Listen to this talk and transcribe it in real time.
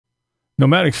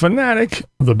Nomadic Fanatic,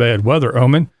 the bad weather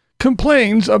omen,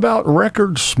 complains about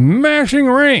record-smashing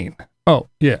rain. Oh,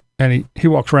 yeah, and he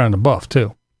walks around in the buff,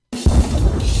 too.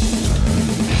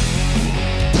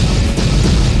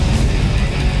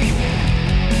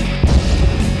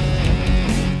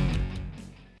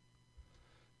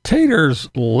 Tater's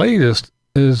latest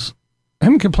is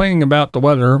him complaining about the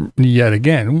weather yet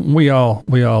again. We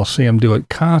all see him do it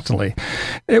constantly.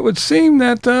 It would seem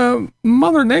that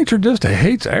Mother Nature just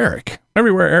hates Eric.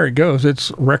 Everywhere Eric goes,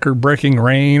 it's record-breaking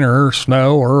rain or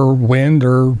snow or wind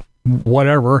or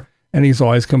whatever, and he's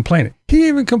always complaining. He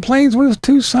even complains when it's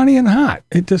too sunny and hot.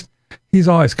 He's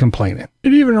always complaining.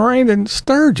 It even rained in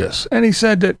Sturgis, and he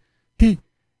said that he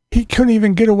couldn't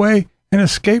even get away and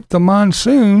escape the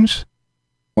monsoons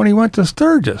when he went to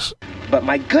Sturgis. But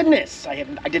my goodness, I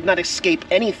did not escape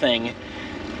anything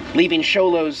leaving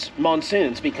Sholo's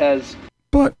monsoons because...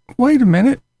 But wait a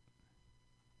minute.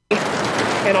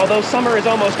 And although summer is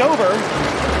almost over,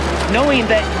 knowing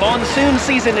that monsoon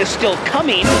season is still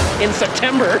coming in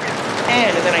September,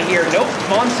 and then I hear, nope,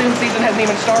 monsoon season hasn't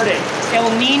even started.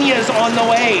 El Niño's on the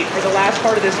way for the last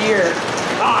part of this year.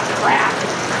 Ah,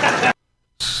 crap.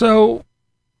 So...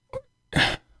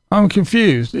 I'm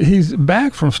confused. He's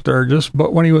back from Sturgis,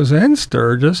 but when he was in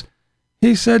Sturgis,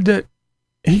 he said that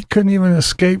he couldn't even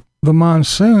escape the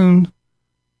monsoon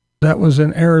that was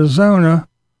in Arizona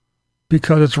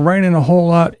because it's raining a whole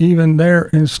lot even there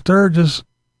in Sturgis.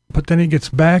 But then he gets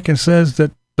back and says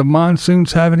that the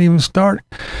monsoons haven't even started.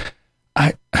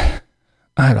 I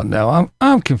don't know.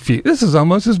 I'm confused. This is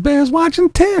almost as bad as watching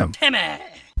Tim. Timmy.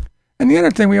 And the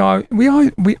other thing we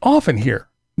often hear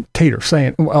Tater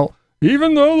saying, well,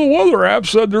 even though the weather app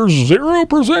said there's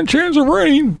 0% chance of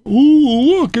rain,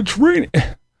 ooh, look, it's raining.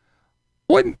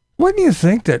 Wouldn't you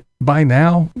think that by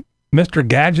now Mr.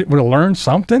 Gadget would have learned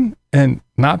something and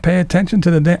not pay attention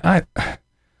to the day?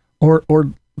 Or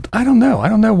I don't know. I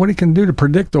don't know what he can do to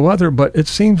predict the weather, but it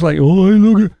seems like, oh, hey,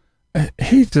 look at,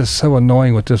 he's just so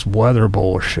annoying with this weather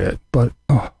bullshit. But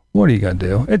what are you going to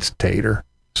do? It's Tater.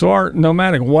 So our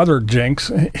nomadic weather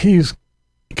jinx, he's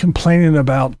complaining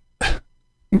about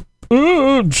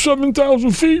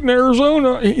 7,000 feet in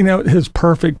Arizona, you know, his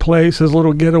perfect place, his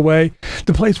little getaway,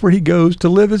 the place where he goes to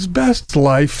live his best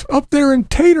life, up there in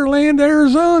Taterland,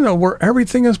 Arizona, where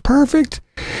everything is perfect.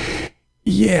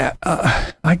 Yeah,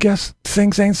 I guess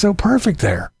things ain't so perfect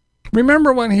there.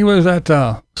 Remember when he was at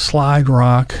Slide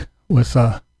Rock with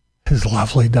his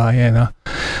lovely Diana,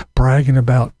 bragging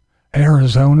about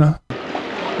Arizona?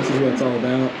 This is what it's all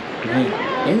about.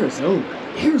 Man, Arizona.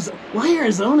 Why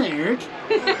Arizona, Eric?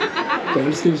 I'm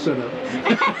just gonna shut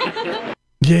up.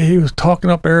 Yeah, he was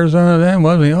talking up Arizona then,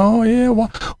 wasn't he? Oh, yeah,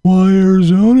 why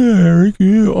Arizona, Eric?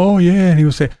 Yeah, oh, yeah. And he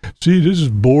would say, see, this is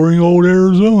boring old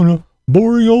Arizona.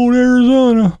 Boring old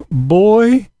Arizona.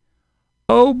 Boy,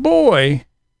 oh, boy.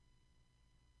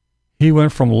 He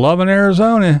went from loving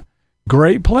Arizona,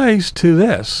 great place, to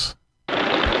this.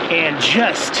 And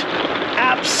just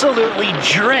absolutely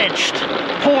drenched,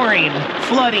 pouring,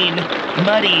 flooding,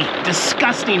 muddy,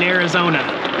 disgusting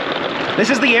Arizona. This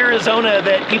is the Arizona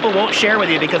that people won't share with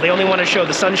you because they only want to show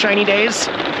the sunshiny days.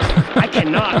 I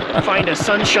cannot find a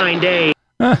sunshine day.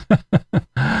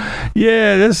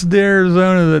 Yeah, this is the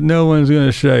Arizona that no one's going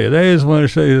to show you. They just want to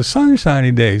show you the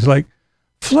sunshiny days, like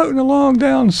floating along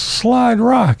down Slide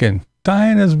Rock and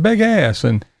Diana's big ass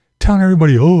and telling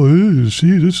everybody, oh,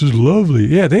 see, this is lovely.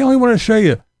 Yeah, they only want to show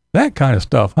you that kind of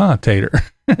stuff, huh, Tater?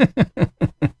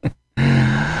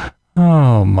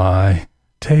 Oh, my.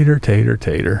 Tater, Tater,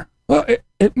 Tater. Well,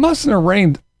 it mustn't have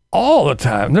rained all the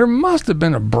time. There must have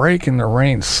been a break in the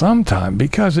rain sometime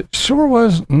because it sure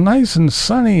was nice and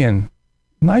sunny and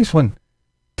nice when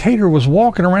Tater was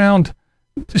walking around,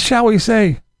 shall we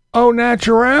say, au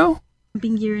naturel?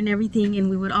 Camping gear and everything, and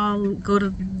we would all go to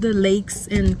the lakes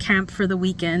and camp for the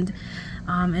weekend.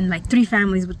 And like 3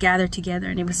 families would gather together,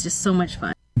 and it was just so much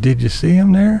fun. Did you see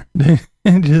him there?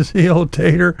 Did you see old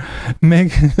Tater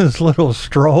making his little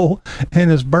stroll in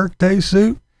his birthday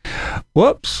suit?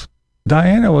 Whoops.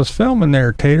 Diana was filming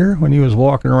there, Tater, when he was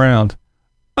walking around.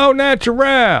 Oh,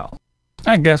 natural.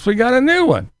 I guess we got a new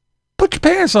one. Put your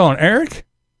pants on, Eric.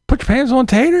 Put your pants on,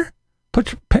 Tater.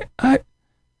 Put your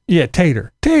yeah,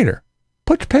 Tater. Tater.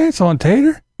 Put your pants on,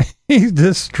 Tater. He's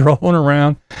just strolling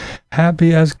around,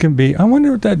 happy as can be. I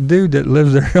wonder if that dude that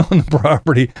lives there on the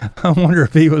property, I wonder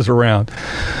if he was around.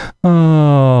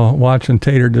 Oh, watching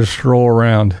Tater just stroll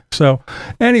around. So,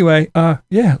 anyway,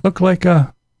 yeah, looked like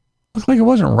it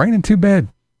wasn't raining too bad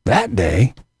that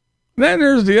day. Then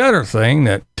there's the other thing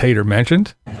that Tater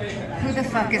mentioned. Who the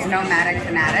fuck is Nomadic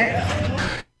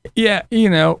Fanatic? Yeah, you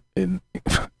know,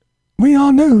 We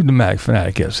all know who Nomadic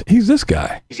Fanatic is. He's this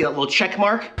guy. You see that little check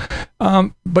mark?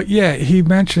 But yeah, he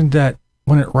mentioned that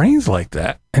when it rains like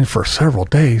that, and for several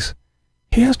days,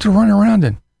 he has to run around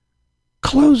and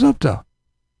close up the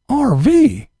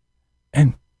RV,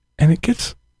 and it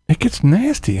gets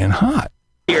nasty and hot.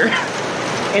 Here,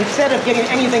 instead of getting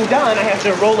anything done, I have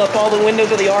to roll up all the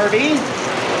windows of the RV.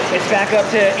 It's back up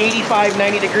to 85,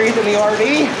 90 degrees in the RV.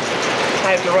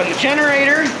 I have to run the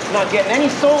generator, not getting any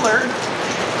solar,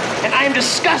 and I am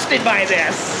disgusted by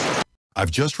this. I've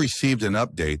just received an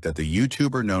update that the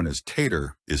YouTuber known as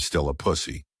Tater is still a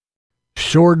pussy.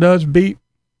 Sure does beat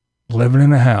living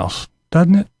in a house,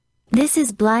 doesn't it? This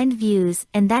is BlindViews,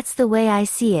 and that's the way I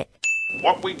see it.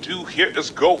 What we do here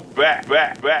is go back.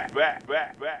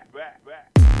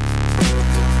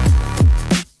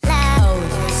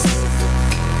 Loud.